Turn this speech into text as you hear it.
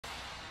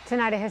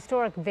Tonight, a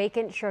historic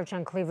vacant church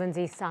on Cleveland's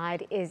east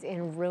side is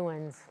in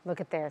ruins. Look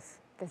at this.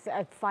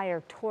 A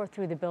fire tore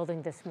through the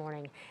building this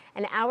morning.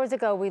 And hours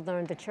ago, we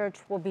learned the church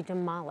will be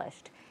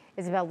demolished.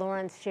 Isabel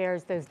Lawrence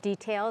shares those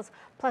details,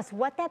 plus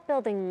what that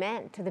building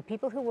meant to the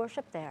people who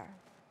worship there.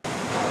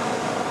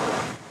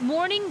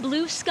 Morning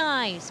blue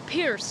skies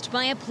pierced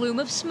by a plume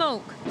of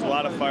smoke. There's a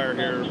lot of fire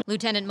here.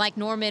 Lieutenant Mike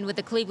Norman with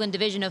the Cleveland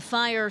Division of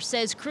Fire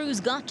says crews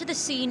got to the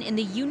scene in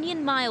the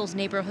Union Miles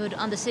neighborhood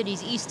on the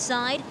city's east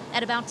side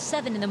at about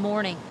 7 in the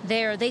morning.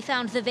 There, they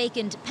found the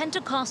vacant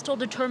Pentecostal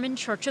Determined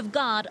Church of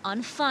God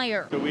on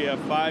fire. So we have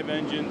 5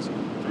 engines,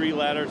 3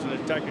 ladders, and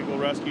a technical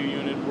rescue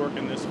unit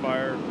working this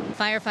fire.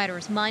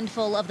 Firefighters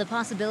mindful of the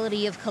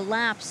possibility of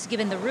collapse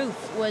given the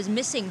roof was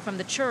missing from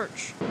the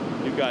church.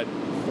 You've got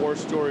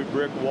 4-story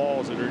brick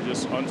walls that are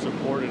just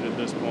unsupported at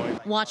this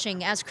point.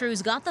 Watching as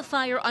crews got the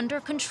fire under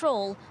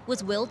control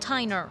was Will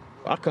Tyner.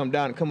 I come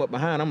down and come up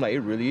behind, I'm like,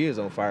 it really is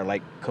on fire,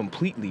 like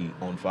completely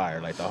on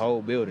fire. Like the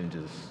whole building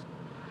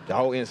the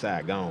whole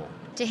inside gone.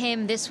 To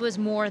him, this was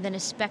more than a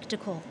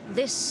spectacle.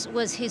 This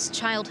was his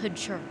childhood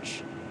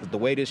church. The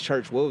way this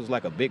church was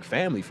like a big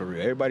family for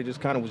real. Everybody just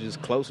kind of was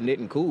just close-knit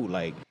and cool.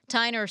 Like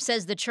Tyner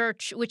says the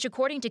church, which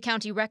according to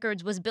county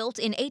records was built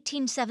in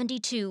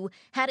 1872,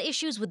 had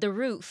issues with the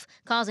roof,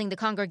 causing the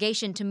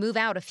congregation to move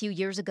out a few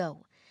years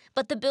ago.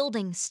 But the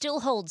building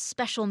still holds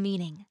special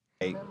meaning.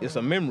 It's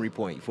a memory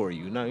point for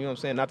you, you know what I'm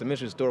saying? Not to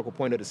mention the historical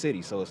point of the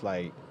city, so it's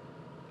like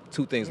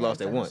 2 things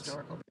lost at once.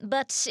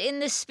 But in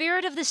the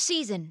spirit of the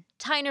season,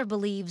 Tyner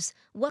believes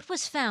what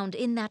was found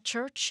in that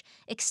church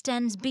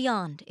extends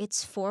beyond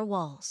its 4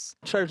 walls.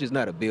 Church is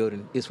not a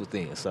building, it's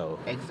within, so.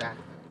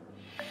 Exactly.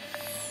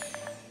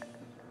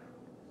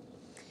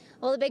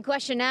 Well, the big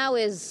question now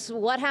is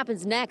what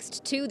happens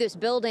next to this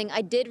building.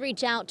 I did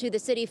reach out to the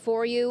city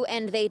for you,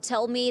 and they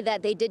tell me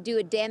that they did do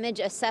a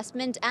damage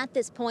assessment. At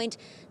this point,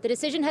 the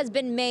decision has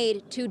been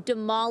made to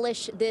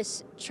demolish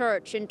this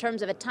church. In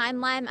terms of a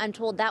timeline, I'm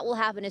told that will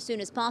happen as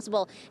soon as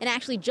possible. And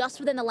actually, just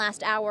within the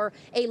last hour,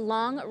 a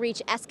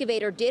long-reach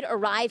excavator did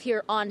arrive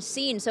here on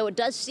scene. So it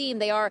does seem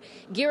they are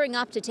gearing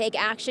up to take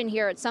action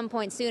here at some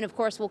point soon. Of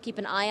course, we'll keep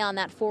an eye on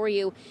that for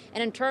you.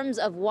 And in terms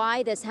of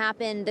why this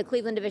happened, the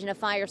Cleveland Division of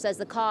Fire says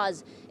the cause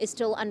is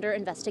still under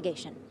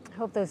investigation. I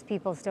hope those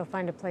people still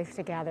find a place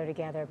to gather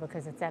together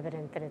because it's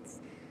evident that it's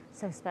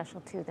so special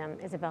to them.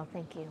 Isabel,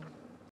 thank you.